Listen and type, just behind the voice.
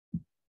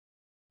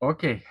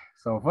Okay,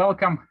 so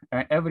welcome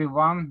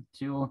everyone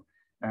to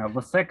the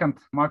second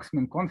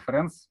MACSMIN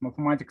conference,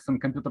 Mathematics and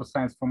Computer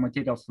Science for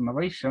Materials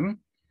Innovation.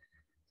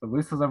 So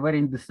this is a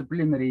very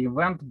interdisciplinary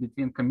event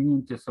between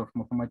communities of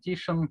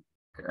mathematicians,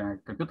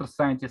 computer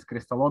scientists,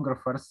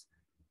 crystallographers,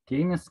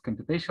 chemists,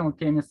 computational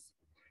chemists,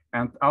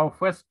 and our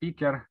first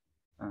speaker,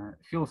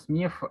 Phil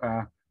Smith,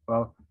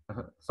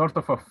 sort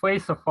of a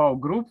face of our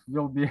group,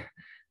 will be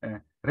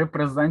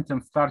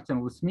representing,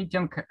 starting this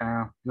meeting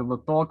with a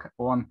talk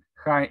on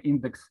high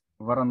index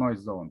Voronoi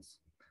zones.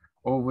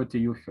 Over to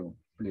you, Phil,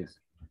 please.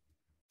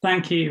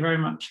 Thank you very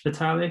much,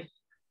 Vitaly.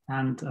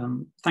 And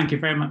thank you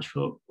very much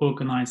for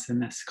organizing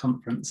this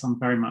conference. I'm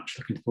very much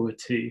looking forward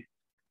to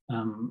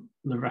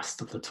the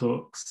rest of the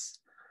talks.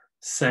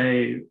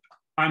 So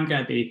I'm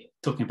going to be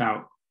talking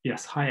about,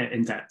 yes, higher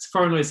index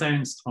Voronoi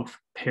zones of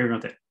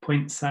periodic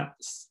point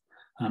sets.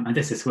 And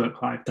this is work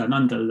I've done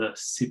under the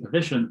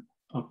supervision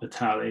of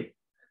Vitaly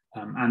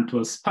and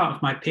was part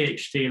of my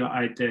PhD that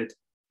I did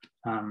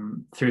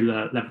through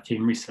the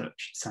Euclidean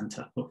Research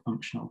Center for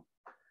Functional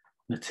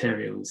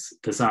Materials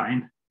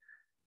Design.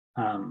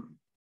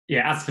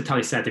 Yeah, as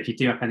Vitaly said, if you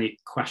do have any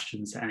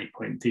questions at any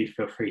point, do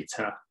feel free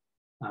to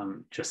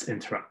just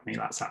interrupt me.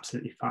 That's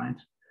absolutely fine.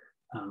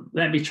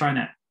 Let me try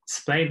and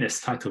explain this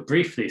title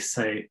briefly.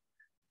 So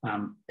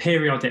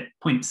periodic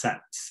point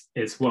sets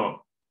is what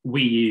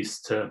we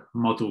use to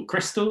model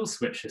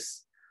crystals, which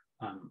is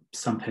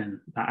something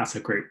that as a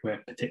group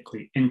we're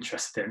particularly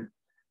interested in.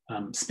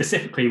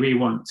 Specifically, we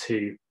want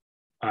to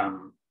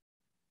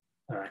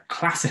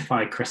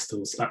classify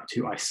crystals up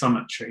to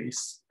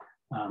isometries.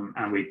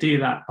 And we do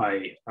that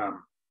by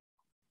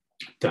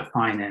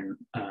defining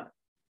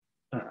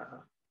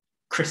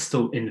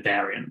crystal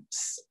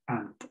invariants.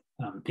 And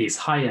these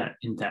higher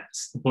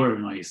index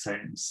Voronoi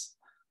zones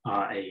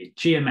are a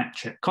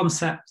geometric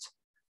concept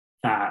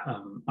that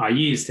are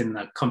used in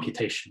the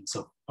computations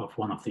of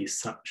one of these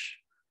such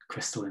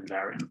crystal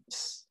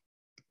invariants.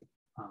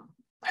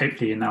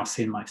 Hopefully you're now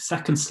seeing my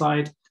second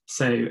slide.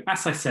 So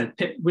as I said,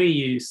 we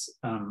use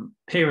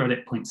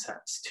periodic point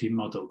sets to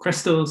model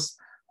crystals.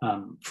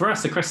 For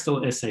us, a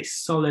crystal is a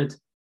solid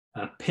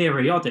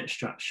periodic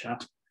structure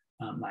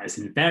that is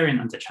invariant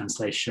under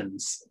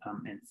translations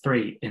in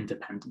three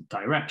independent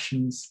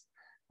directions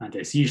and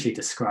is usually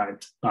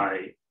described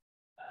by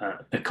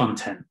the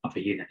content of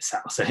a unit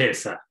cell. So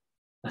here's a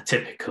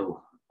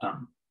typical,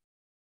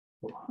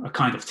 a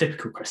kind of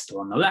typical crystal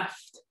on the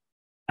left.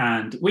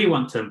 And we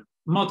want to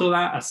model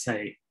that as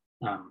a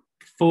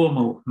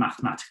formal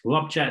mathematical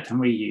object, and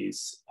we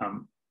use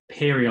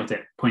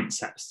periodic point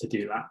sets to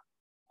do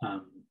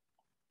that.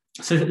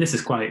 So this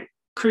is quite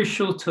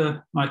crucial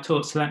to my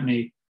talk, so let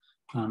me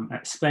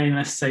explain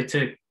this. So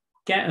to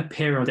get a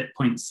periodic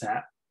point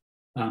set,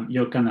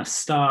 you're going to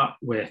start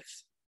with,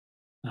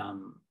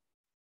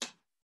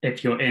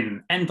 if you're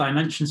in n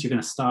dimensions, you're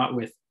going to start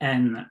with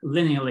n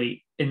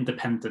linearly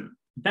independent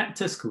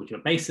vectors called your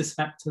basis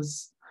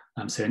vectors.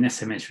 So in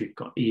this image, we've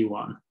got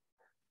E1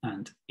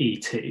 and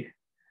E2.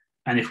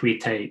 And if we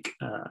take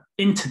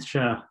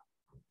integer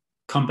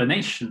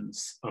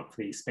combinations of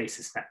these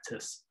basis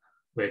vectors,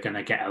 we're going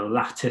to get a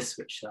lattice,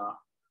 which are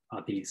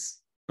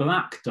these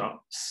black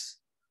dots.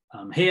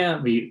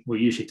 Here, we will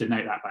usually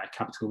denote that by a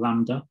capital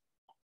lambda.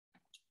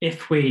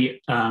 If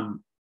we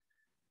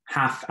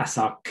have as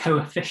our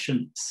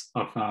coefficients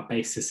of our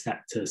basis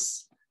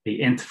vectors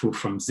the interval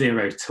from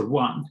 0 to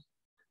 1,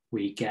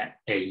 we get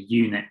a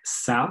unit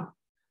cell,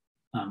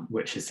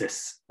 which is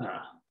this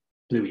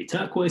bluey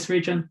turquoise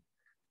region.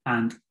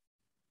 And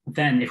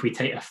then if we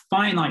take a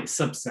finite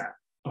subset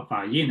of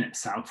our unit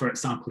cell, for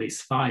example,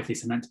 these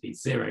are meant to be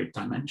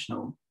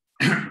zero-dimensional,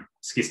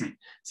 excuse me,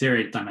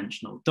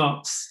 zero-dimensional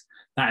dots.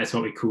 That is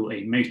what we call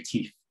a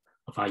motif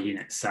of our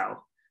unit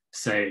cell.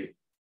 So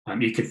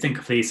you could think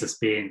of these as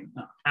being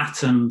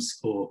atoms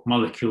or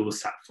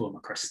molecules that form a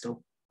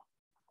crystal.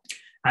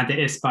 And it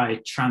is by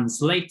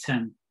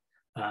translating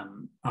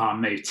our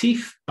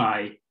motif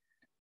by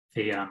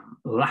the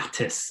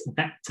lattice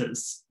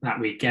vectors that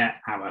we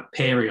get our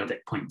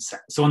periodic point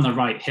set. So on the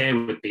right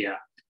here would be a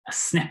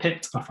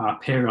snippet of our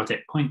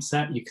periodic point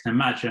set. You can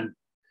imagine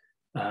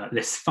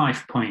this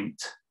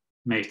 5-point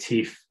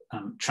motif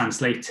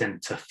translating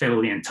to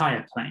fill the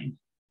entire plane.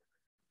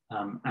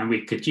 And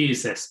we could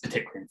use this,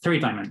 particularly in 3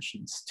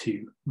 dimensions,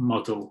 to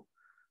model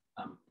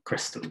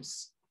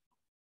crystals.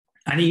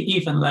 And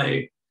even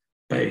though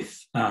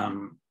both,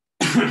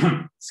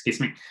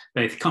 excuse me,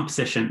 both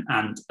composition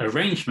and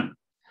arrangement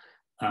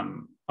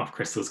of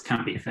crystals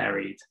can be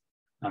varied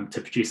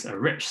to produce a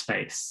rich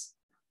space,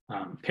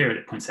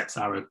 periodic point sets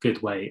are a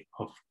good way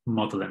of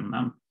modeling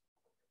them.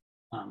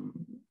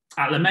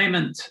 At the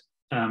moment,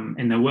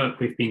 in the work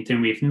we've been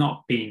doing, we've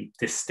not been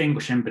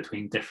distinguishing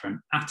between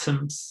different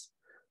atoms.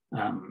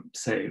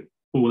 So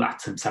all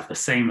atoms have the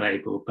same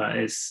label, but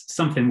it's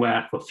something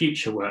where for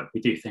future work, we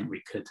do think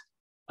we could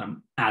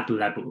add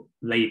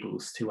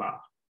labels to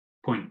our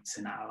points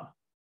in our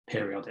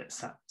periodic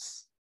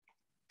sets.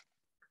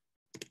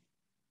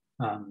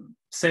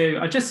 So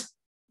I just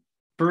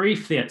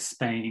briefly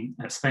explain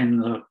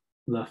the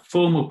the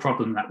formal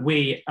problem that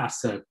we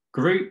as a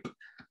group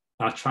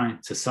are trying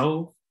to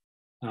solve.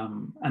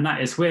 And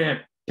that is,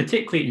 we're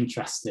particularly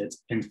interested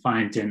in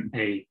finding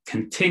a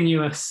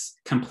continuous,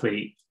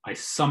 complete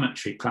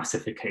isometry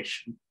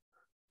classification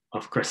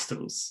of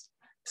crystals.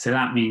 So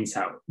that means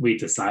that we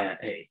desire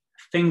a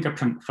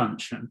fingerprint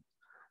function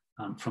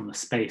from the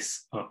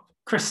space of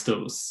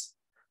crystals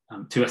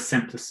to a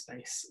simpler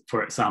space.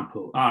 For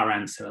example,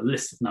 Rn, so a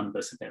list of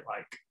numbers, a bit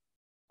like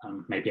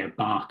maybe a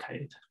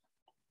barcode.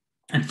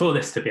 And for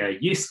this to be a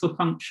useful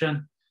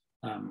function,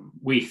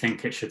 we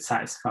think it should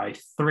satisfy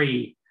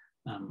three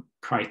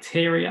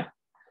criteria.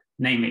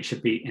 Namely, it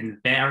should be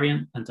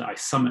invariant under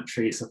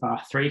isometries of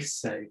R3.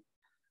 So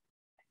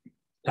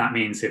that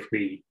means if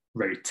we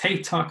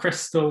rotate our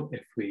crystal,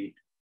 if we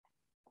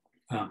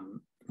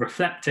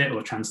reflect it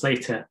or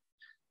translate it,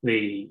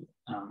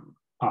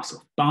 our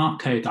sort of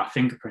barcode, our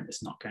fingerprint,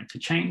 is not going to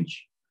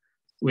change.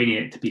 We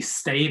need it to be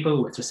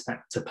stable with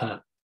respect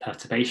to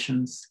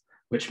perturbations,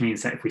 which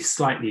means that if we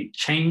slightly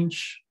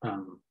change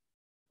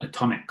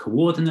atomic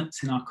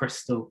coordinates in our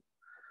crystal,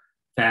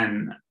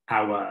 then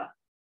our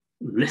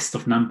list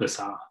of numbers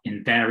are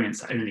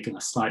invariants are only going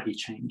to slightly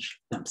change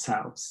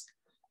themselves.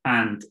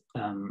 And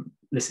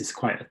this is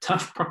quite a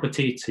tough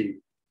property to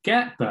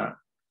get, but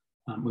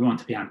we want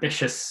to be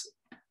ambitious.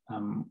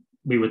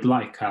 We would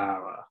like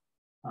our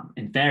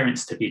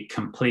invariants to be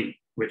complete,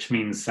 which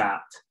means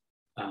that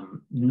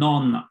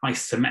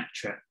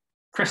non-isometric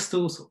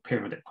crystals or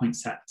periodic point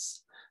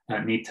sets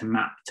need to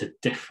map to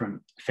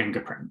different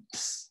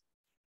fingerprints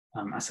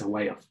as a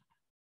way of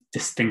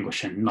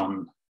distinguishing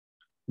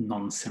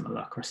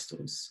non-similar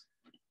crystals.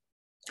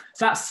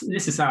 So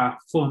this is our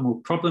formal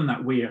problem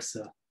that we as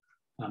a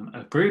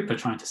group are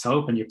trying to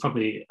solve, and you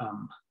probably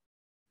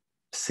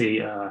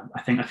see,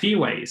 I think, a few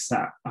ways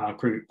that our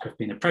group have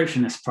been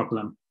approaching this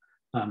problem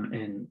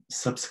in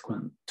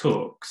subsequent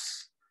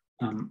talks.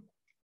 There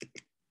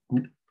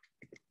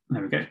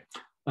we go.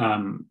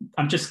 I'm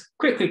just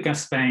quickly going to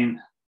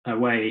explain a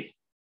way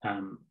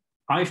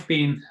I've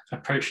been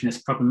approaching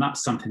this problem.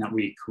 That's something that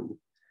we call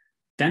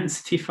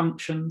density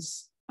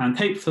functions. And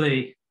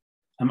hopefully,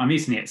 I'm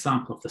using the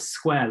example of the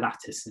square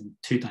lattice in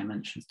 2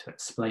 dimensions to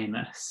explain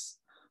this.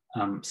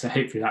 So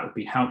hopefully that would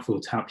be helpful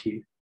to help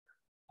you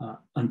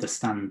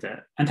understand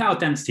it. And how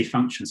density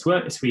functions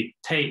work is we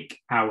take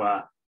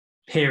our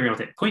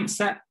periodic point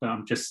set, but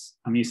I'm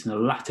using a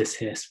lattice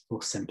here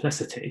for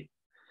simplicity,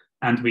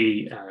 and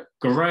we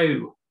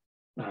grow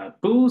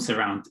balls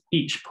around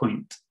each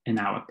point in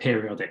our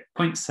periodic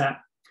point set,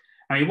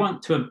 and we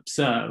want to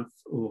observe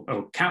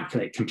or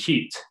calculate,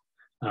 compute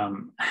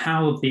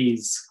how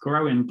these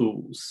growing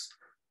balls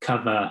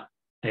cover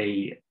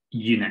a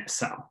unit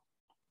cell.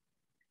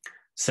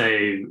 So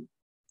to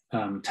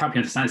help you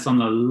understand this, on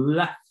the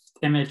left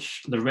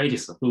image, the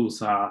radius of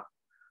balls are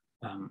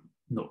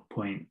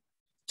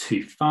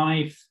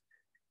 0.25,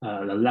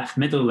 the left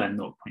middle then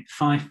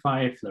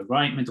 0.55, the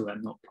right middle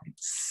then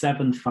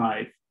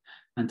 0.75,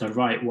 and the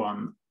right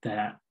one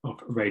there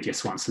of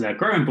radius 1. So they're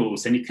growing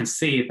balls, and you can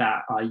see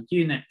that our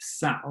unit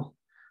cell,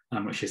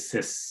 which is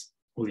this,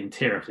 or the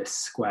interior of this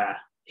square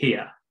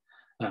here,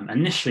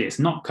 initially is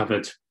not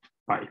covered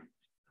by,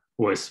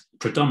 or is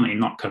predominantly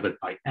not covered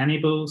by any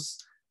balls,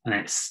 and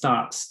it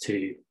starts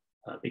to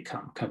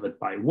become covered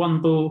by one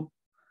ball.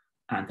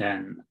 And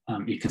then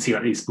you can see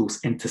that these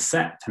balls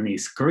intersect and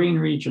these green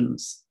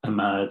regions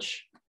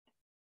emerge,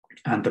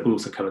 and the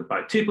balls are covered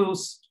by 2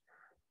 balls.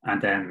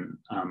 And then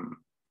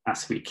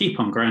as we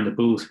keep on growing the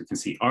balls, we can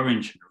see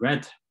orange and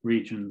red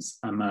regions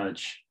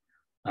emerge,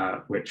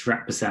 which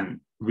represent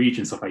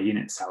regions of our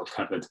unit cell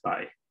covered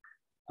by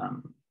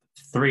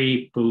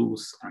 3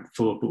 balls and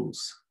 4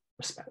 balls,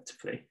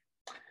 respectively.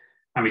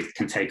 And we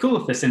can take all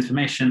of this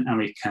information and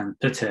we can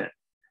put it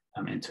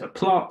into a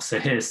plot. So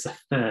here's the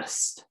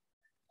first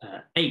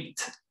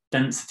 8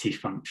 density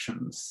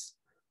functions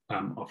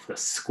of the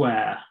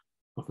square,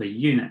 of the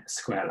unit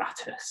square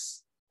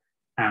lattice.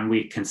 And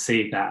we can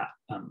see that,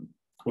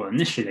 well,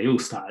 initially they all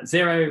start at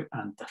 0,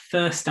 and the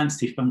first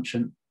density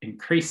function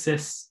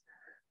increases.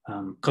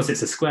 Because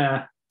it's a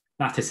square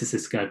lattice, this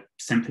is going to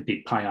simply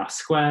be pi r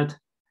squared.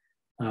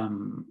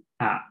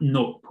 At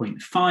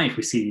 0.5,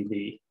 we see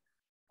the,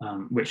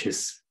 which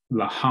is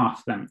the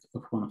half length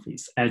of one of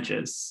these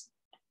edges.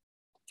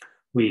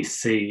 We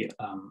see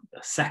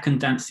the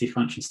second density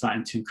function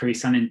starting to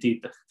increase, and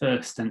indeed the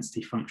first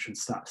density function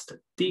starts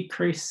to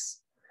decrease.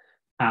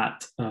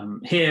 At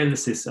here,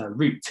 this is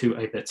root 2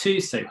 over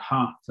 2, so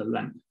half the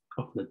length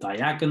of the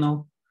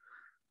diagonal.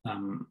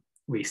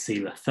 We see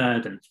the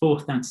third and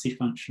fourth density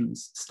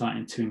functions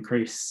starting to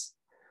increase,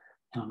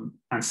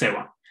 and so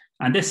on.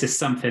 And this is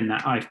something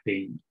that I've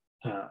been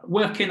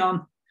working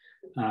on,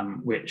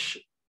 which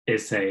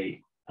is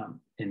a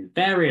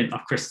invariant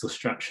of crystal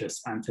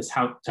structures, and has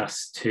helped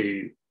us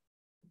to,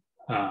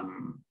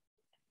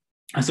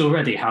 has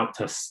already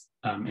helped us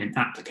in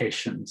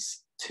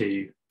applications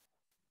to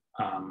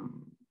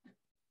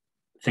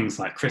things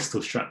like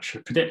crystal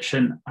structure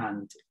prediction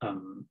and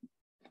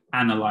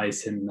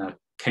analysing the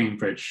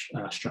Cambridge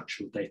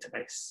structural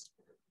database.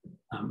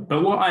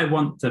 But what I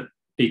want to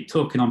be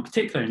talking on,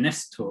 particularly in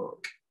this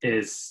talk,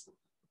 is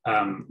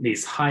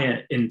these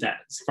higher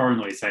index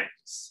Voronoi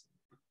zones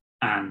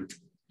and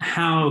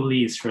how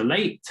these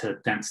relate to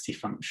density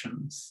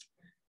functions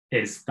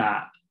is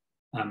that,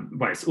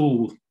 well, it's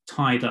all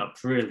tied up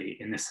really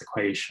in this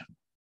equation,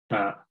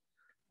 but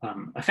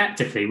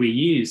effectively we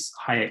use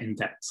higher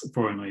index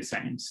Voronoi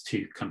zones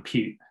to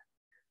compute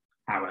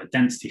our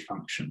density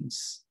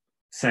functions.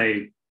 So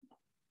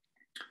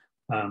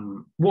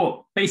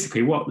what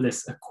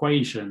this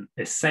equation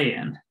is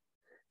saying,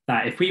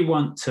 that if we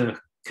want to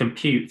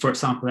compute, for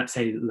example, let's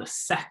say the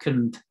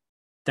second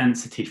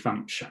density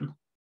function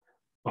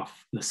of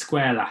the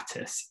square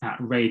lattice at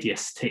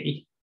radius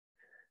t,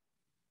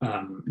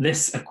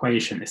 this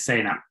equation is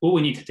saying that all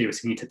we need to do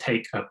is we need to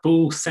take a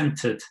ball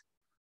centered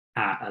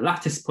at a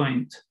lattice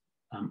point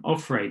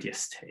of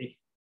radius t,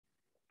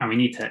 and we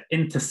need to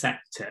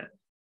intersect it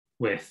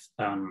with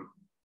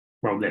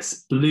well,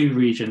 this blue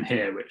region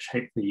here, which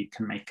hopefully you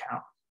can make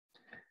out.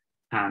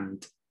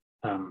 And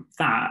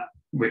that,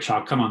 which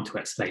I'll come on to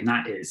explain,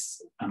 that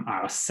is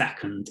our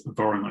second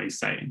Voronoi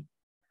zone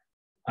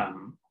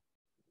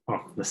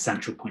of the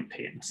central point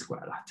P in the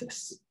square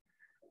lattice.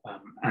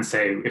 And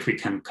so if we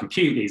can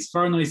compute these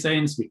Voronoi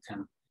zones, we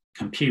can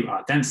compute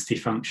our density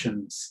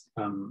functions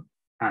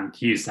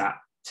and use that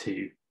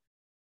to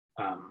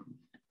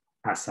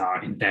as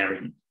our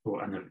invariant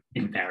or an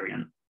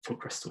invariant for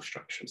crystal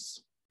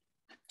structures.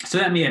 So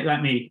let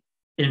me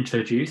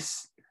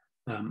introduce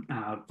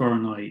our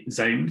Voronoi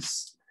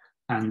zones.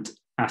 And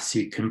as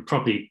you can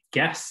probably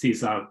guess,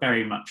 these are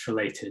very much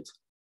related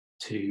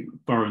to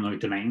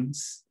Voronoi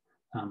domains,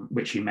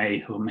 which you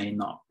may or may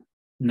not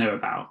know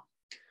about.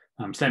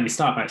 So let me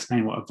start by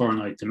explaining what a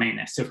Voronoi domain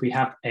is. So if we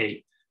have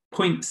a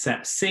point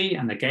set C,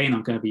 and again,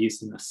 I'm going to be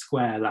using the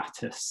square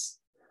lattice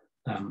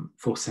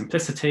for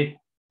simplicity.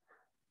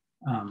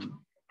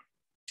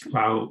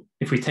 Well,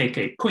 if we take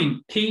a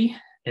point P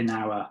in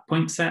our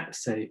point set,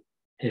 so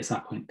here's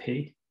our point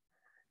P,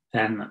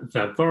 then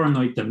the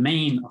Voronoi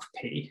domain of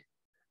P,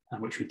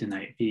 which we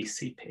denote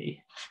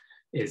VCP,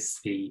 is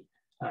the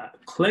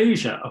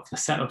closure of the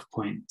set of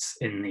points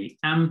in the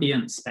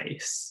ambient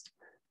space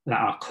that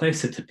are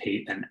closer to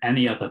P than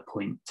any other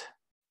point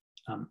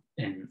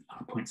in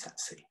our point set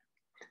C.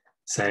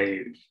 So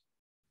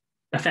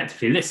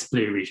effectively, this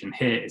blue region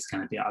here is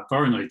going to be our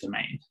Voronoi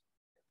domain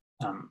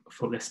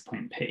for this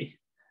point P.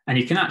 And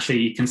you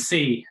can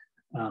see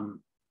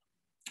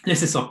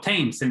this is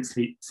obtained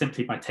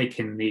simply by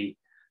taking the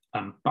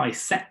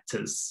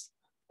bisectors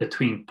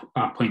between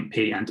our point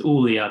P and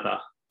all the other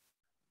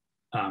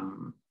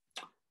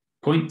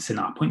points in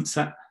our point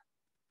set.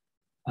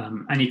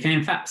 And you can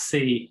in fact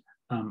see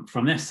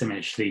from this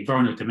image the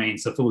Voronoi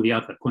domains of all the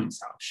other points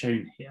that are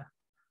shown here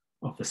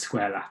of the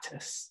square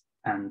lattice.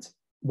 And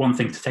one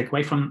thing to take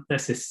away from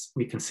this is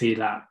we can see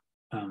that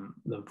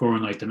the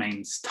Voronoi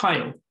domains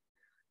tile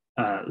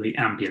the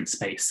ambient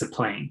space, the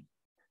plane,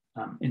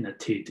 in the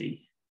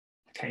 2D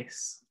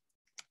case.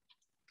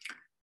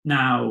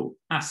 Now,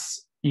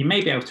 as you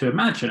may be able to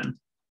imagine,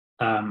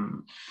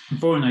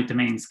 Voronoi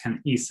domains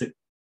can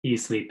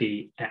easily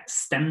be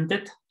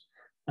extended.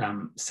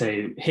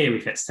 So here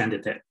we've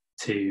extended it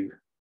to,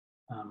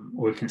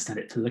 or we can extend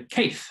it to the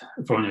kth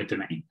Voronoi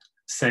domain.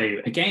 So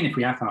again, if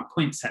we have our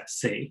point set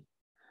C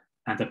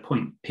and a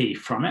point P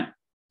from it,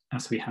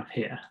 as we have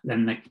here,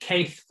 then the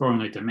kth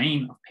Voronoi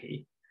domain of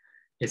P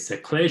is the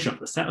closure of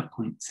the set of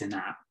points in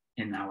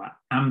our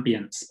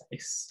ambient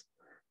space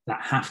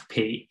that have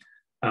P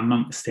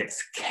amongst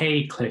its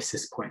k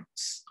closest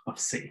points of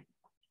C.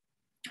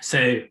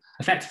 So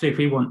effectively, if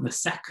we want the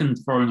second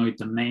Voronoi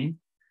domain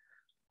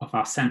of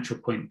our central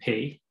point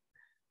P,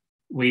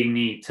 we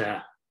need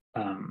to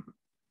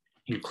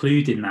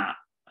include in that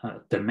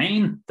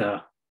domain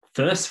the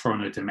first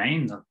Voronoi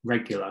domain, the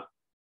regular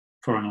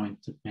Voronoi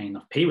domain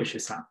of P, which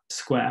is that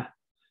square.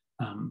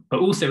 But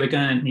also we're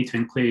going to need to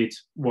include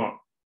what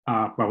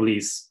are, well,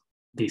 these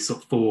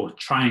sort of four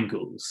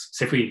triangles.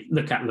 So if we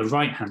look at the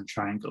right-hand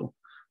triangle,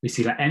 we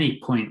see that any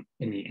point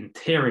in the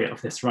interior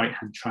of this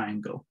right-hand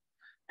triangle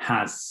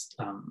has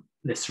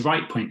this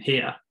right point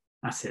here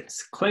as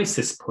its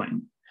closest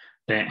point,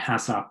 then it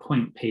has our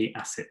point P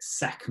as its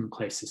second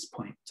closest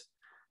point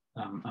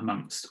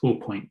amongst all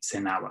points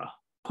in our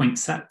point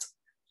set.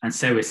 And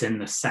so it's in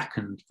the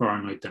second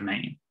Voronoi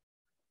domain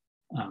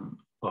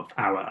of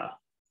our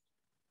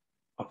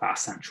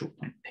central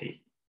point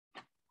P.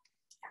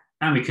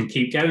 And we can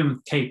keep going.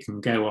 K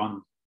can go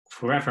on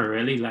forever,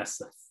 really. That's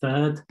the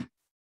third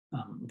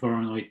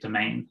Voronoi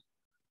domain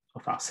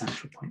of our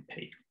central point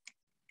P.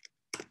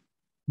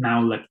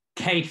 Now, the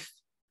kth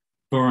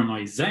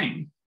Voronoi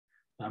zone,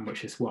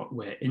 which is what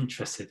we're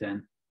interested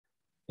in,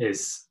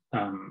 is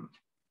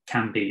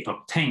can be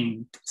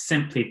obtained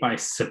simply by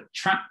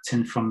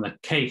subtracting from the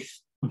kth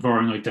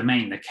Voronoi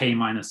domain the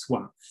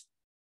k-1th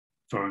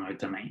Voronoi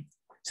domain.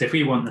 So if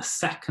we want the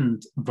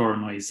second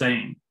Voronoi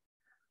zone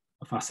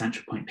of our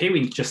central point P,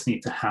 we just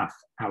need to have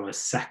our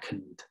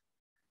second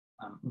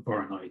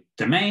Voronoi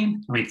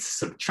domain. We need to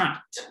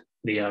subtract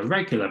the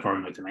regular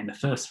Voronoi domain, the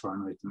first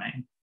Voronoi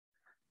domain,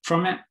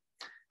 from it,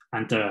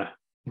 and the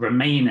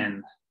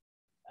remaining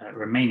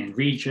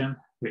region,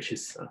 which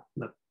is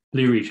the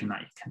blue region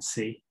that you can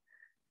see,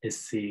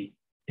 is the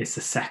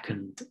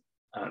second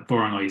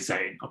Voronoi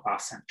zone of our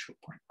central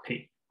point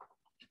P.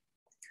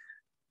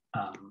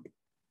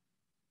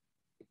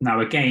 Now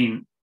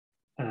again,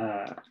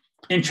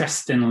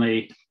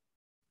 interestingly,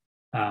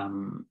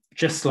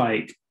 just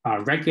like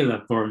our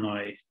regular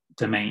Voronoi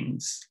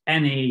domains,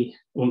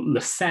 the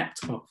set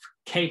of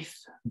kth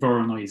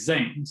Voronoi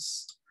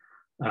zones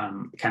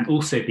can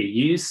also be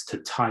used to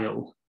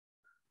tile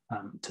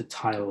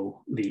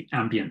the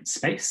ambient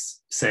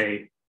space. So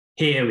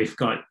here we've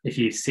got, if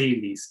you see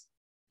these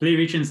blue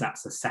regions,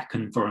 that's the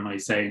second Voronoi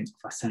zone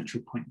of our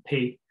central point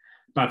P.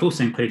 But I've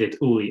also included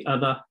all the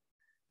other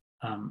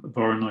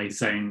Voronoi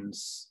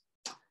zones,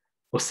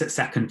 or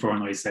second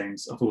Voronoi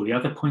zones of all the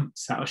other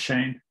points that are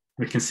shown.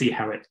 We can see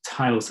how it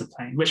tiles the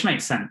plane, which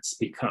makes sense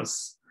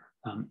because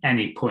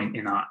any point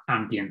in our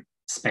ambient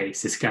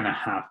space is going to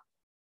have,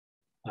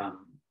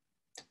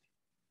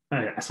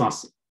 as well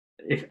as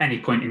if any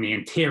point in the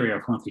interior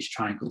of one of these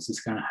triangles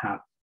is going to have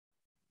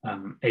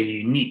a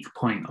unique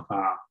point of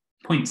our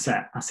point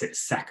set as its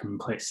second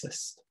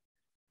closest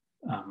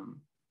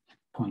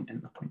point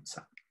in the point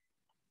set.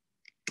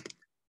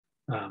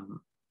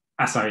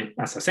 As I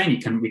was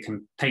saying, we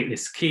can take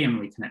this key and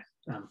we can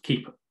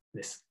keep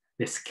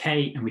this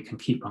K, and we can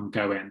keep on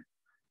going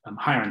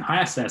higher and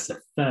higher. So there's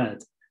a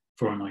third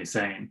Voronoi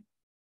zone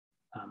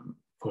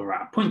for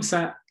our point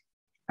set,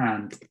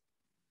 and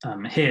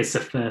here's the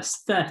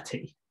first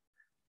 30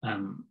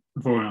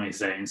 Voronoi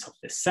zones of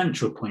this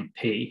central point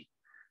P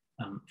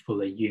for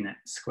the unit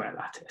square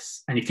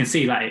lattice. And you can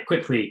see that it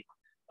quickly,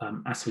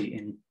 as we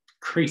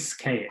increase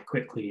K, it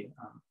quickly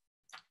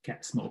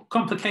gets more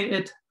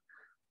complicated,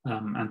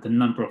 and the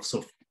number of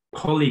sort of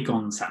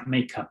polygons that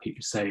make up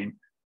each zone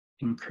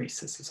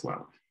increases as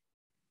well.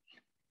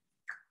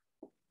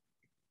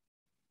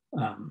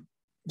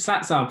 So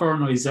that's our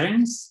Voronoi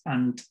zones,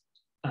 and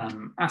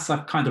as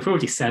I've kind of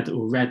already said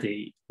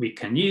already, we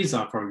can use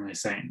our Voronoi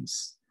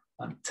zones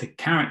to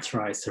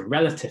characterize the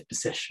relative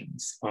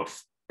positions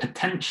of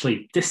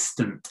potentially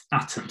distant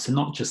atoms, and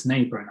not just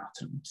neighboring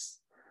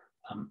atoms,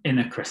 in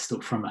a crystal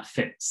from a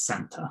fixed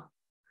center.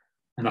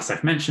 And as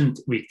I've mentioned,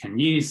 we can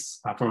use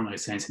our Voronoi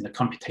zones in the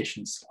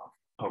computations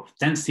of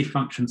density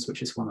functions,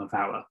 which is one of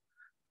our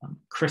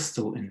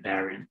crystal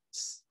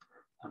invariants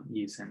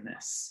using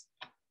this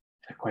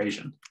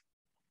equation.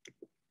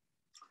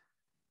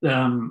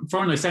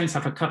 Voronoi zones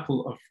have a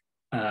couple of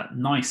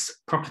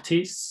nice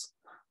properties.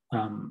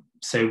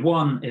 So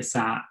one is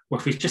that, well,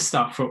 if we just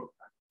start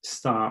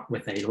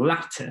with a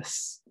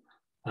lattice,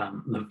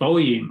 the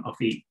volume of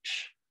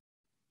each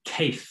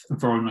kth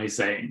Voronoi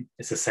zone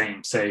is the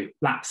same. So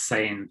that's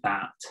saying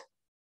that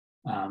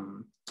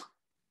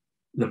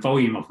the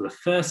volume of the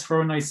first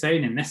Voronoi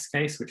zone in this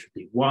case, which would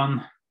be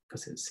 1,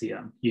 because it's the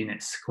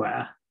unit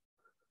square,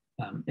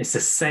 it's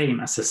the same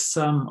as the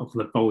sum of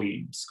the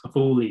volumes of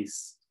all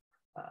these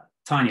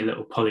tiny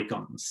little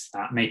polygons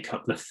that make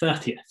up the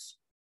 30th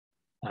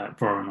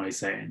Voronoi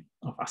zone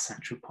of our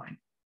central point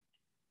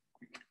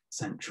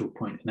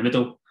in the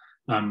middle.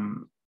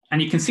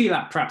 And you can see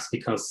that perhaps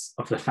because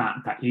of the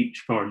fact that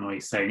each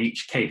Voronoi zone,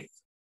 each kth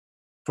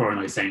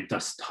Voronoi zone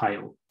does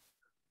tile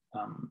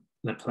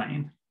the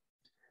plane.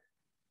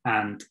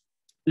 And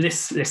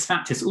this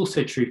fact is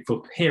also true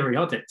for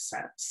periodic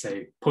sets,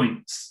 so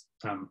point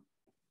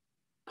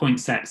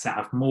sets that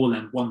have more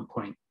than one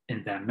point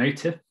in their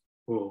motive,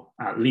 or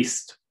at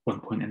least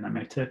one point in their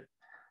motive,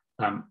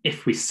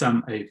 if we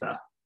sum over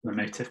the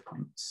motive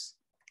points.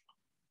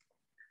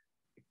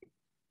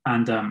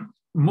 And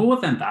more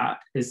than that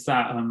is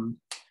that,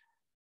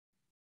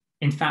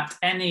 in fact,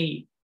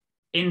 any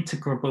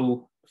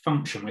integrable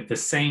function with the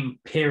same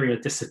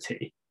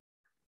periodicity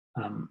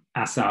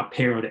as our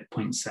periodic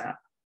point set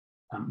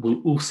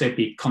will also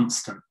be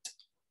constant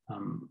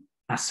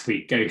as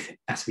we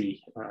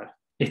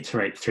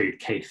iterate through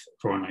kth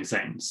Voronoi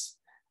zones.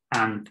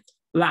 And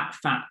that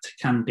fact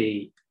can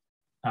be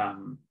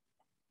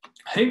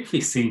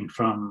hopefully seen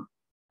from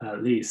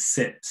these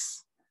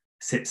six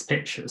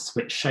pictures,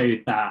 which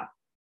showed that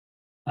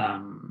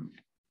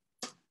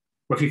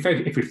if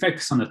we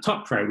focus on the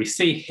top row, we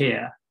see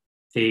here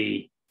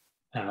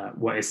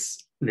what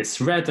is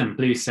this red and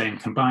blue zone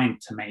combined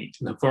to make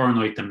the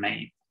Voronoi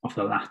domain of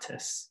the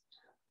lattice.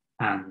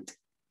 And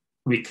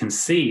we can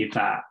see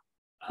that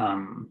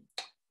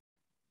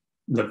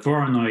the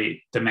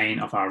Voronoi domain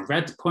of our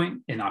red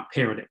point in our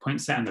periodic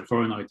point set and the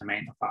Voronoi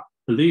domain of our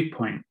blue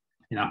point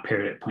in our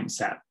periodic point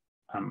set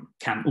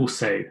can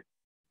also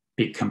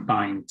be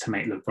combined to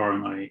make the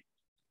Voronoi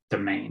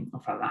domain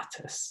of our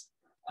lattice,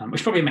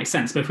 which probably makes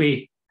sense. But if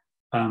we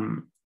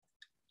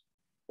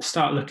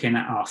start looking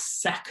at our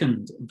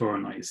second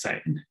Voronoi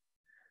zone,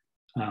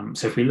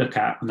 so if we look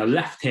at on the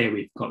left here,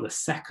 we've got the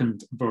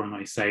second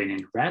Voronoi zone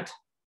in red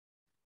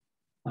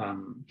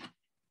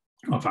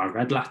of our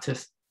red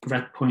lattice,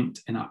 red point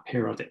in our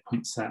periodic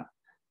point set.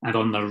 And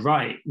on the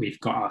right, we've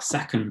got our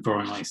second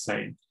Voronoi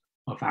zone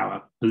of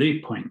our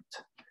blue point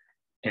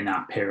in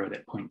our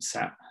periodic point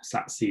set. So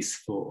that's these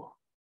 4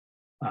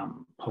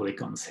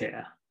 polygons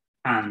here.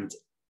 And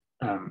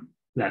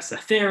there's a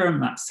theorem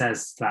that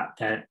says that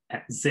there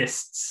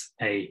exists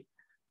a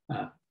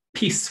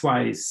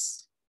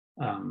piecewise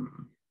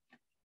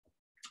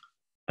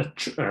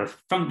a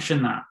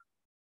function that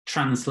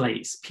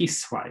translates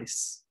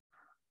piecewise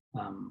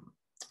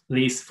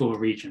these 4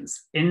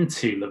 regions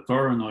into the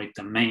Voronoi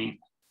domain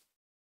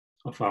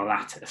of our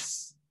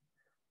lattice.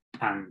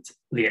 And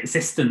the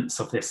existence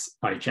of this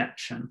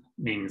bijection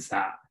means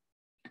that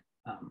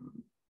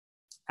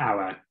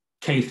our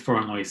kth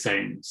Voronoi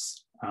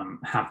zones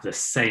have the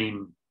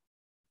same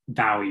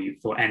value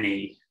for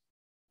any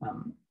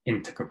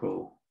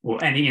integrable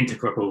or any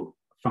integrable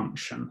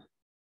function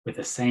with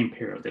the same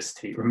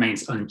periodicity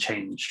remains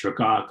unchanged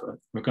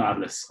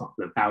regardless of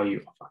the value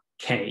of our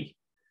k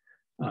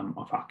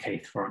of our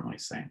kth Voronoi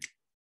zone.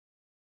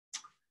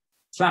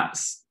 So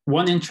that's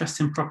one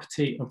interesting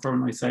property of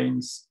Voronoi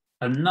zones.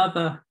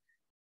 Another,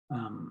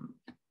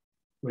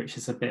 which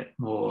is a bit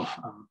more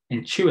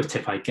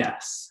intuitive, I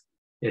guess,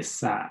 is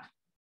that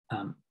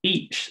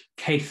each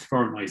kth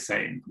Voronoi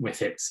zone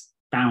with its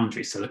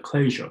boundary, so the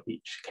closure of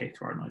each kth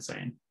Voronoi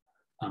zone,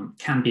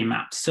 can be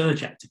mapped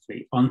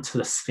surjectively onto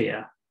the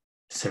sphere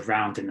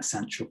surrounding the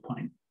central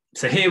point.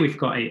 So here we've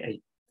got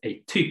a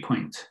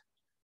 2-point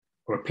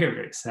or a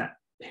periodic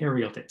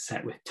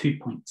set with 2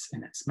 points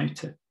in its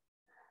motive.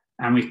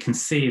 And we can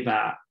see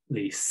that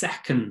the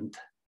second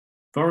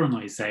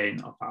Voronoi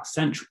zone of our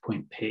central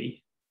point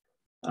P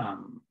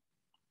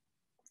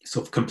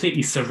sort of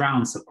completely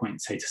surrounds the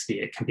point, so to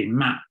speak. It can be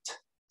mapped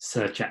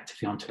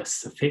surjectively onto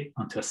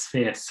a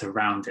sphere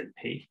surrounding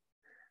P.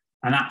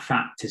 And that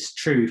fact is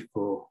true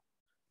for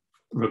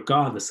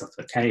regardless of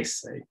the case.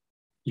 So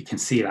you can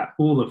see that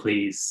all of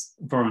these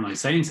Voronoi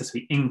zones, as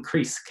we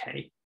increase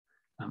K,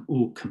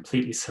 all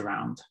completely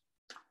surround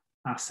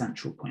our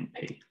central point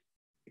P.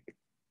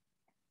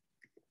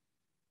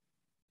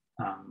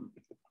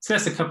 So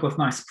there's a couple of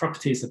nice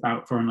properties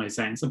about Voronoi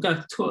zones. I'm going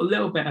to talk a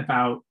little bit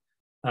about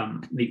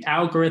the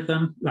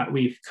algorithm that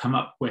we've come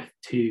up with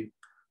to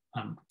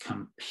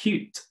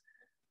compute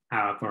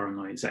our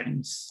Voronoi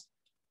zones.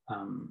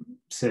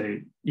 So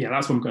yeah,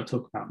 that's what I'm going to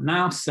talk about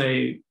now.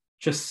 So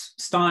just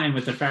starting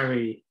with the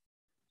very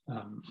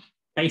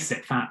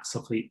basic facts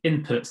of the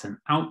inputs and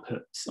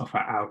outputs of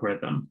our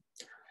algorithm.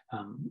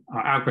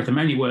 Our algorithm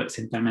only works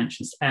in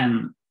dimensions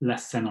n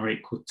less than or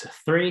equal to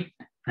 3,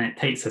 and it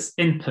takes as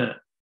input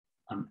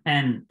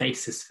n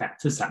basis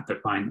vectors that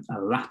define a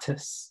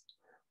lattice,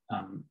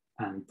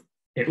 and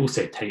it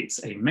also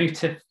takes a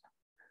motive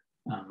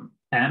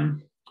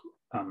m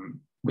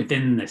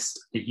within this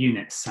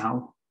unit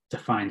cell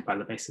defined by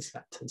the basis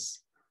vectors.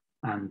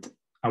 And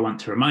I want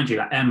to remind you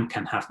that M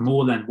can have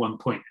more than 1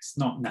 point. It's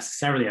not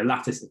necessarily a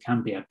lattice, it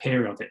can be a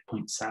periodic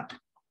point set.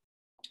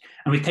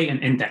 And we take an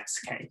index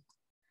K.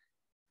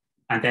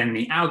 And then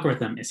the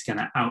algorithm is going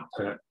to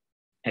output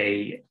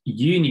a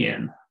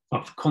union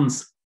of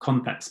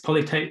convex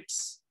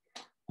polytopes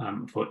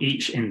for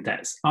each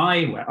index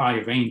I, where I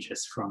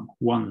ranges from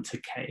 1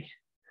 to K.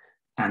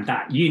 And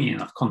that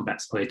union of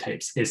convex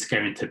polytopes is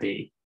going to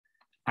be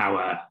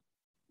our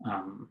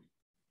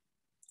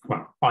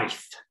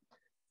ith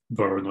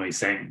Voronoi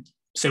zone.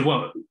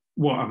 So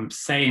what I'm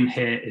saying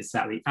here is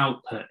that the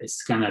output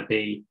is going to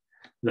be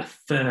the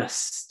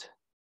first,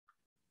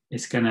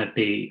 it's going to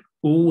be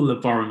all the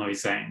Voronoi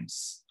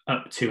zones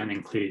up to and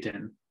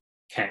including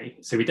K.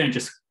 So we don't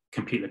just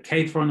compute the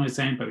kth Voronoi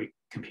zone, but we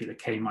compute the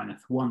K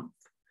minus 1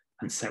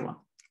 and so on.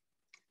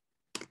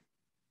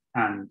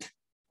 And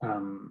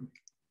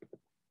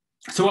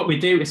so what we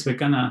do is we're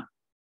gonna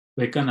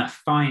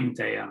find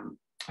a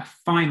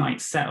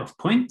finite set of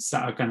points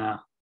that are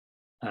gonna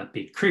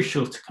be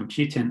crucial to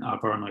computing our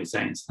Voronoi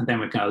zones, and then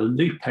we're going to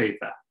loop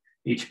over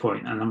each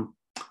point. And I'm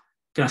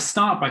going to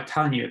start by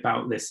telling you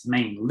about this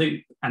main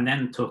loop, and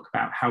then talk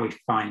about how we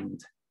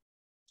find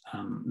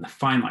the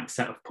finite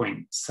set of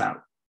points that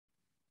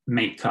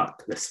make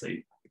up this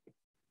loop.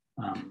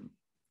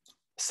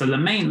 So the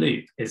main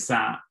loop is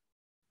that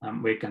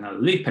we're going to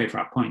loop over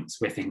our points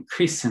with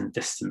increasing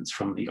distance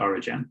from the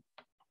origin.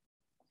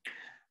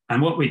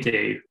 And what we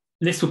do,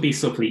 this will be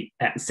sort of the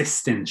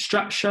existing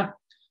structure.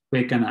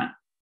 We're going to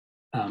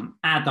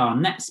add our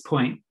next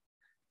point,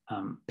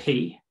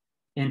 P,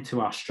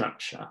 into our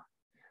structure.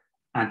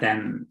 And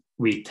then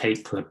we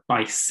take the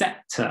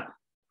bisector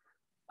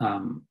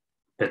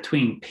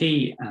between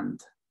P and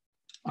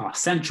our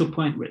central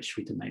point, which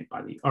we denote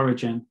by the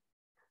origin.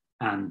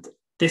 And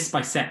this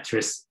bisector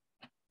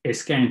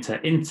is going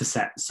to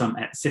intersect some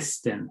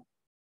existing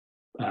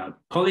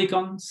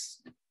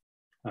polygons,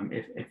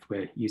 if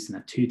we're using a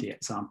 2D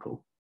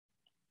example.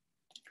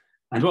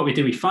 And what we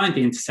do, we find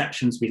the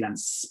intersections, we then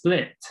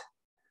split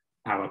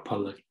our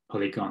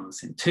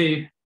polygons in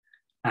 2,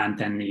 and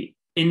then the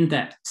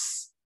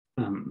index,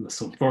 the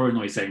sort of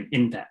Voronoi zone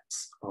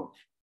index of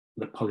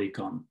the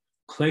polygon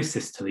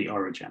closest to the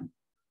origin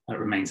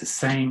remains the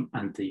same,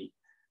 and the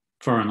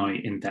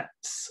Voronoi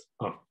index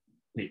of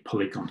the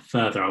polygon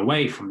further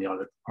away from the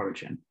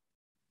origin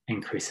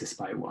increases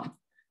by 1.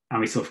 And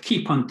we sort of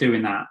keep on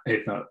doing that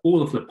over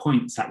all of the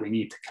points that we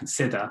need to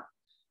consider.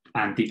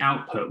 And the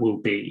output will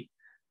be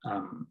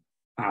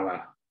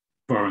our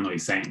Voronoi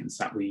zones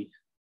that we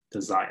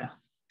desire.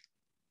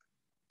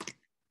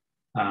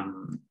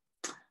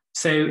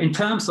 So in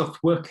terms of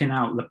working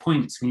out the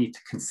points we need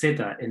to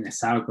consider in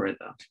this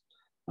algorithm,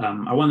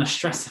 I want to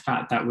stress the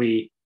fact that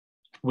we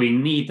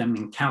need a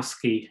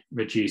Minkowski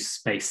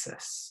reduced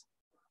basis,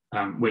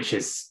 which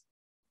is,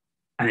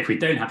 and if we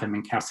don't have a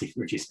Minkowski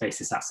reduced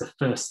basis, that's the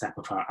first step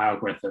of our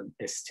algorithm,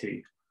 is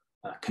to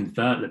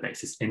convert the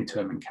basis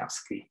into a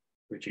Minkowski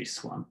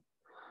reduced one.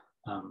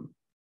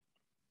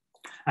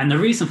 And the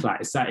reason for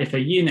that is that if a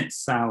unit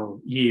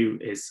cell U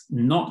is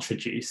not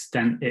reduced,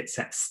 then its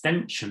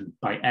extension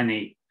by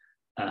any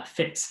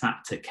fits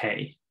factor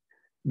K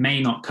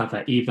may not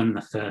cover even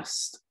the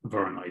first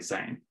Voronoi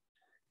zone.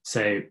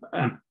 So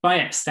by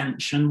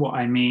extension, what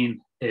I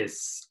mean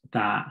is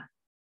that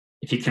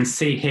if you can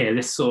see here,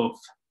 this sort of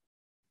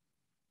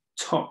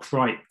top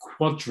right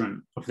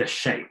quadrant of this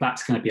shape,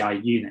 that's going to be our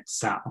unit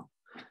cell.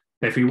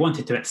 But if we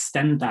wanted to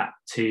extend that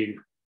to,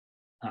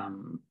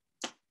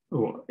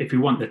 or if we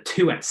want the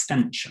 2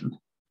 extension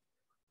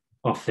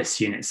of this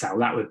unit cell,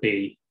 that would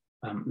be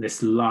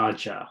this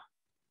larger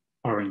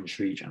orange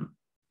region.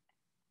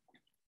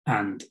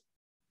 And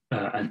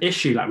an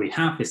issue that we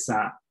have is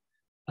that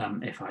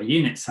if our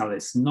unit cell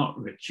is not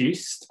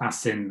reduced,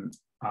 as in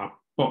our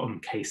bottom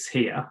case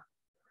here,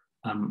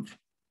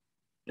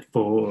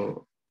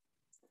 for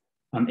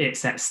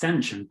its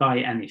extension by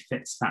any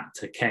fits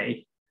factor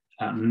K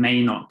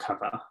may not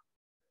cover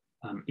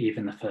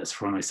even the first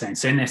Voronoi zone.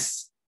 So in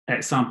this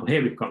example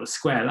here, we've got the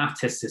square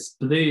lattice. This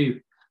blue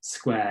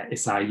square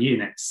is our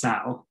unit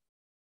cell,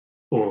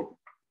 or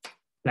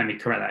let me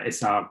correct that,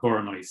 it's our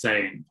Voronoi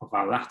zone of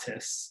our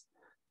lattice.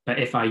 But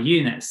if our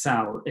unit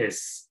cell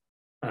is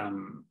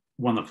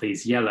one of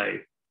these yellow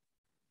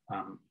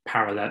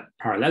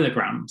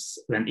parallelograms,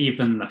 then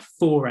even the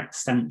 4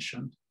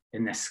 extension,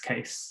 in this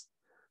case,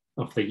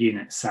 of the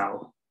unit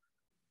cell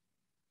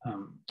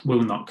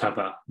will not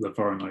cover the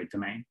Voronoi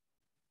domain.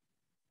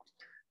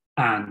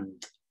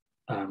 And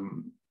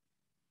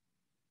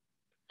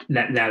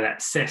there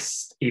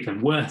exist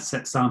even worse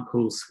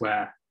examples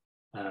where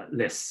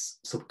this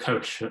sort of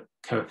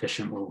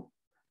coefficient will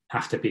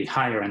have to be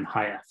higher and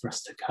higher for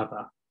us to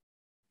cover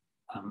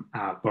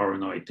our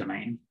Voronoi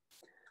domain.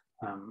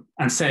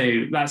 And so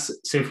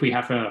if we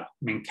have a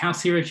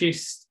Minkowski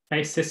reduced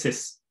basis,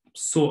 this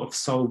sort of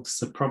solves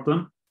the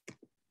problem.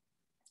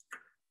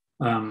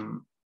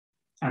 And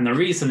the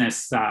reason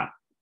is that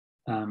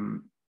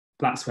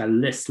that's where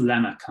this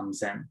lemma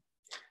comes in.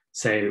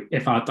 So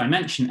if our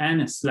dimension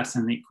n is less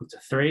than or equal to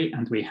 3,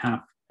 and we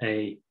have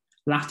a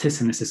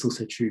lattice, and this is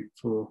also true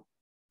for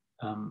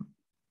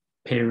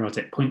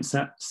periodic point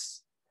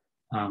sets,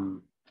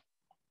 and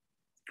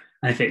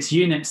if its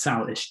unit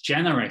cell is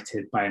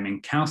generated by a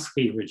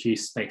Minkowski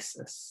reduced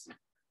basis,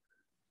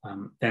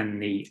 then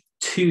the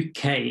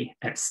 2K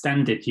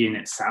extended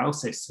unit cell,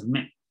 so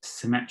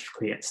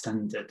symmetrically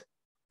extended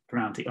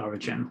around the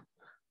origin,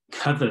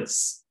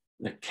 covers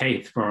the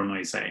kth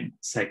Voronoi zone,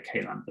 seg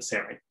k lambda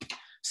 0.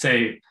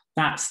 So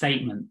that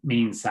statement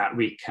means that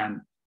we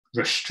can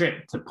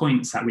restrict the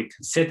points that we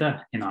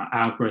consider in our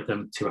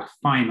algorithm to a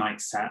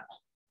finite set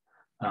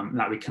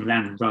that we can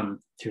then run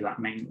through that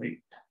main loop.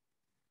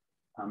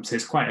 So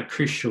it's quite a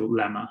crucial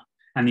lemma.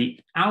 And the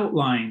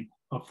outline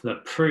of the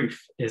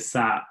proof is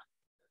that,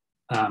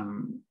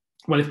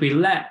 well, if we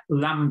let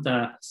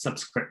lambda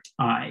subscript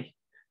I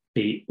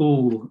be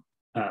all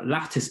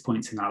lattice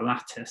points in our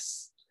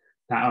lattice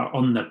that are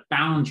on the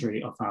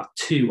boundary of our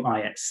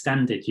 2I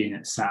extended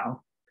unit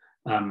cell,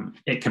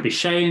 it can be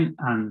shown,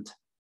 and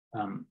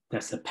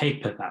there's a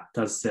paper that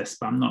does this,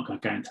 but I'm not going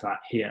to go into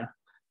that here,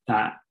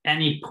 that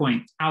any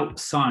point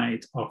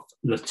outside of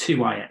the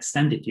 2I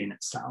extended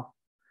unit cell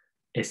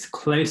is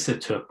closer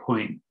to a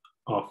point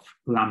of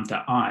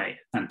lambda I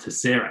than to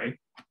 0.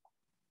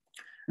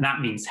 And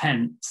that means,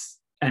 hence,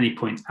 any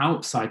point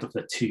outside of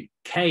the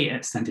 2K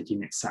extended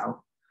unit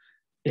cell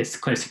is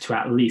closer to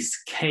at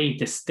least K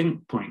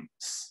distinct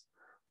points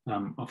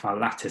of our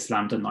lattice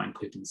lambda not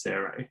including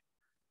 0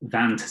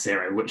 than to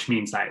 0, which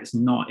means that it's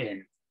not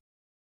in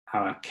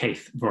our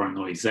kth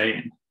Voronoi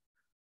zone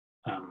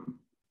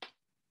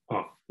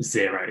of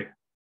 0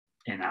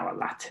 in our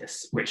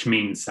lattice, which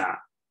means that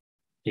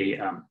the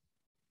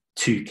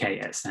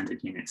 2K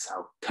extended unit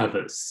cell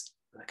covers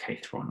the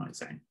kth Voronoi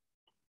zone.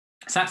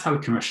 So that's how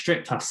we can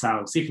restrict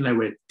ourselves, even though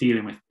we're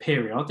dealing with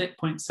periodic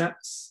point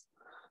sets.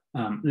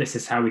 This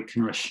is how we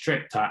can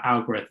restrict our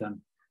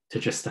algorithm to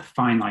just a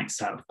finite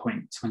set of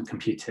points when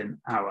computing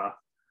our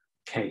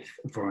kth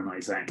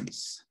Voronoi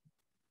zones.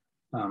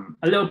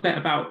 A little bit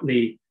about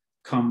the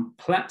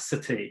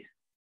complexity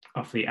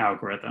of the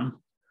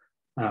algorithm.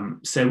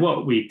 So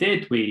what we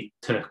did, we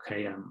took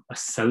a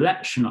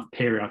selection of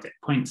periodic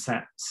point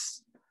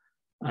sets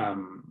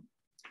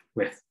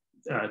with,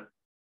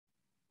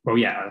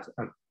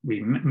 we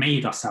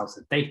made ourselves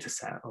a data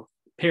set of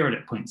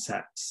periodic point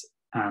sets,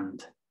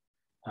 and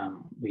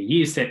we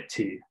used it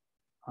to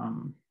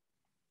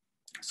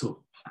sort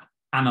of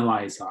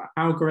analyze our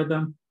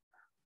algorithm.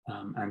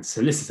 And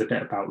so this is a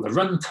bit about the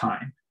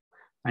runtime.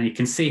 And you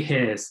can see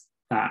here is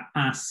that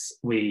as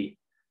we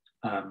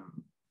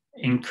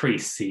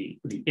increase the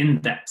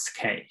index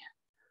k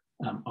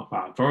of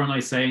our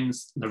Voronoi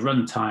zones, the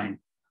runtime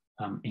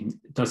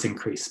does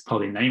increase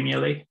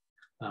polynomially,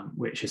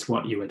 which is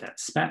what you would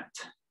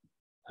expect.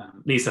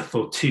 These are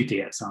for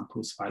 2D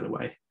examples, by the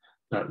way,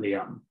 but the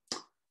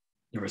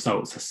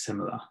results are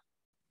similar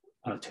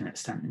to an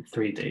extent in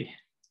 3D.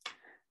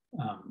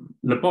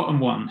 The bottom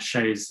one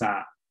shows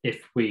that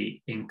if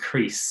we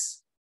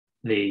increase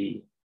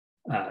the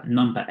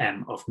number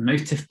m of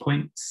motive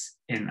points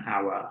in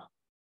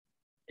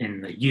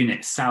the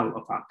unit cell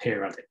of our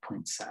periodic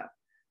point set,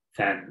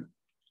 then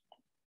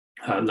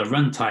the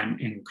runtime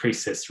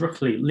increases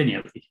roughly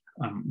linearly,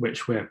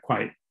 which we're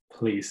quite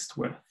pleased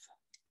with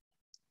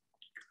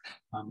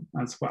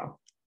as well.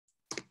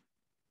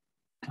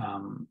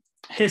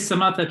 Here's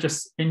some other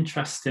just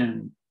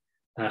interesting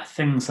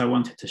things I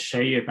wanted to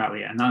show you about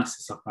the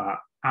analysis of our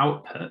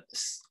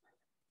outputs.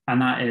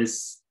 And that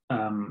is,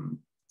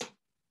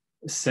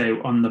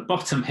 so on the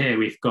bottom here,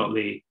 we've got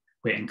we're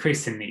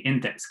increasing the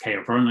index k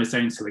of Voronoi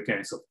zones, so we're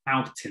going sort of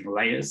out in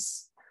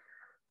layers.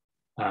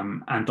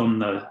 And on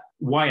the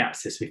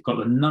y-axis, we've got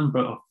the number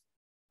of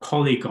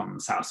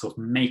polygons that are sort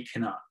of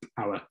making up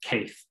our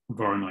kth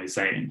Voronoi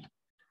zone.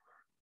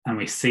 And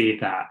we see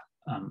that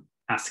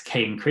as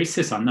k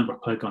increases, our number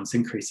of polygons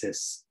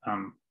increases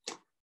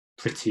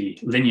pretty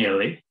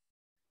linearly,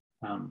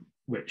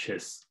 which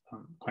is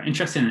quite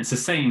interesting. It's the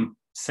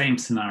same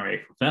scenario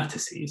for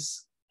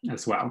vertices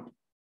as well.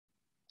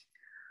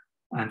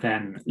 And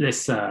then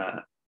this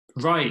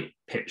right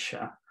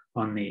picture,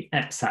 on the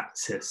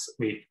x-axis,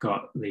 we've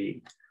got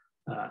the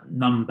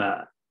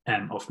number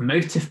of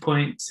motive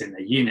points in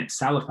the unit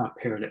cell of our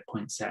periodic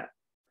point set.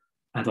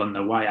 And on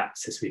the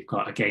y-axis, we've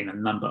got, again, a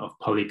number of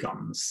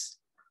polygons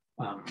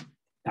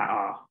that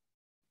are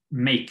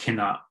making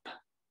up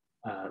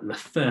the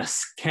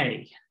first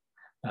k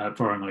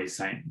Voronoi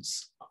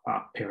zones of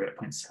our periodic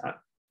point set.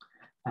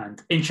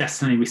 And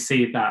interestingly, we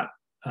see that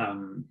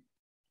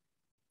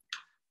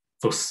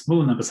for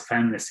small numbers of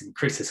m, this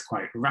increases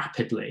quite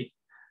rapidly,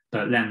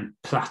 but then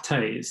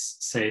plateaus,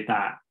 so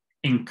that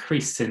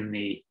increasing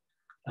the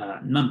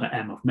number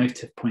m of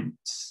motive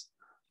points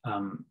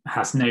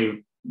has no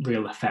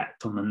real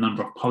effect on the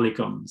number of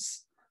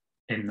polygons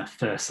in the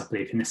first, I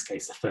believe in this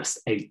case, the first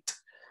 8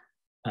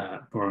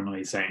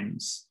 Voronoi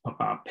zones of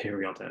our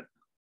periodic,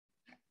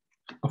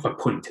 of a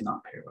point in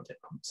our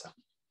periodic point set.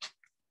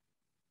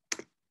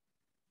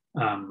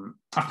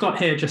 I've got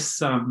here just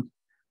some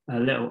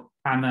little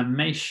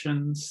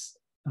animations,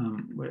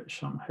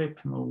 which I'm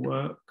hoping will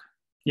work.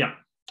 Yeah.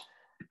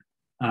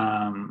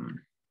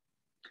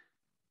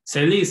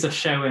 So these are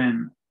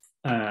showing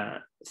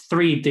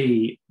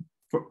 3D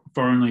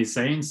Voronoi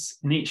zones,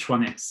 and each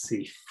one is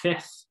the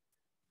 5th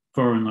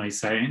Voronoi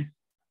zone.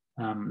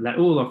 They're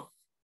all of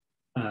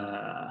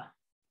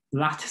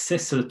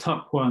lattices. So the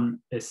top one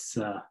is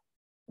a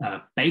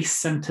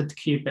base-centered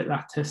cubic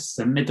lattice.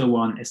 The middle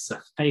one is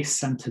a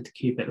face-centered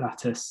cubic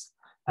lattice.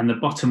 And the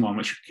bottom one,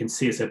 which you can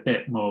see is a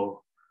bit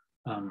more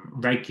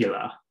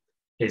regular,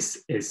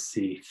 is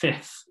the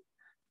 5th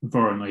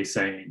Voronoi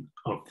zone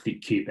of the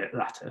cubic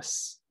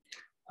lattice.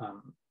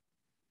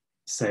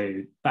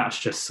 So that's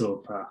just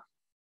sort of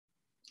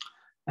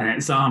an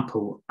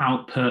example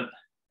output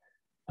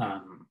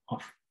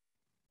of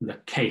the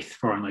kth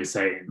Voronoi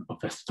zone of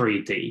a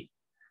 3D.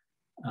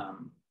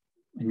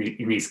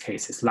 In these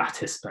cases,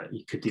 lattice, but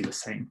you could do the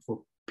same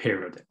for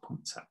periodic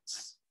point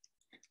sets.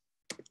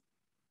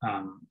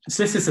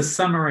 So this is a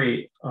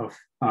summary of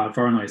our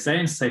Voronoi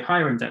zones. So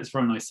higher index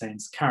Voronoi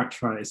zones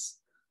characterize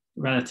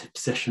relative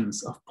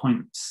positions of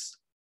points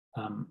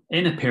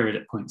in a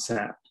periodic point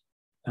set.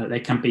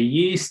 They can be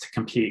used to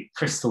compute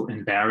crystal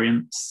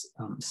invariants,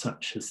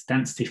 such as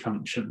density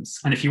functions.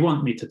 And if you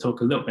want me to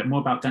talk a little bit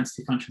more about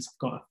density functions, I've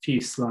got a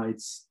few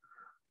slides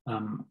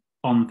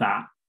on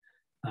that,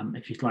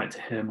 if you'd like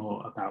to hear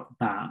more about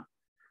that.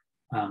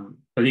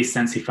 But these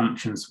density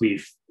functions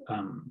we've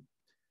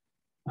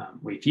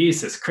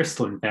used as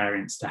crystal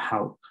invariants to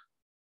help,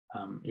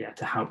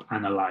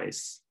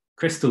 analyze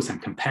crystals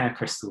and compare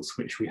crystals,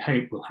 which we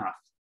hope will have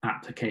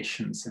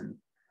applications in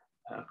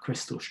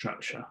crystal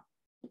structure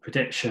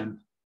prediction.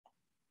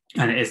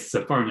 And it is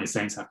the Voronoi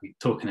zones I've been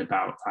talking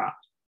about that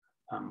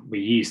we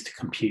use to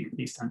compute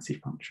these density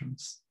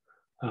functions.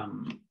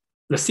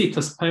 The C++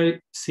 code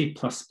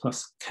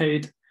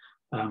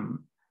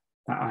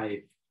that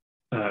I've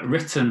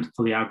written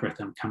for the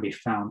algorithm can be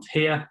found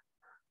here,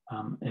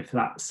 if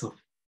that's of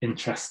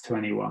interest to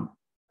anyone.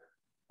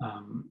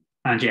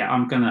 And yeah,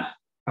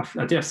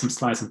 I do have some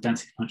slides on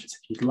density functions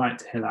if you'd like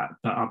to hear that,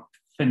 but I'll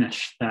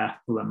finish there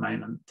for the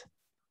moment.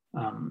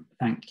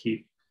 Thank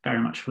you very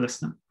much for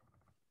listening.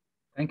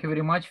 Thank you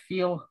very much,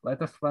 Phil.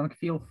 Let us thank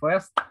Phil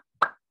first.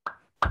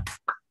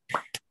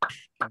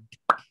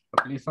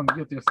 Please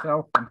unmute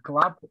yourself and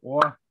clap,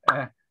 or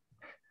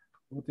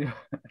put your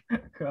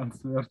hands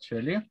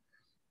virtually.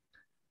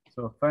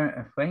 So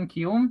thank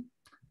you.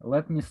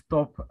 let me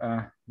stop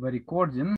the recording.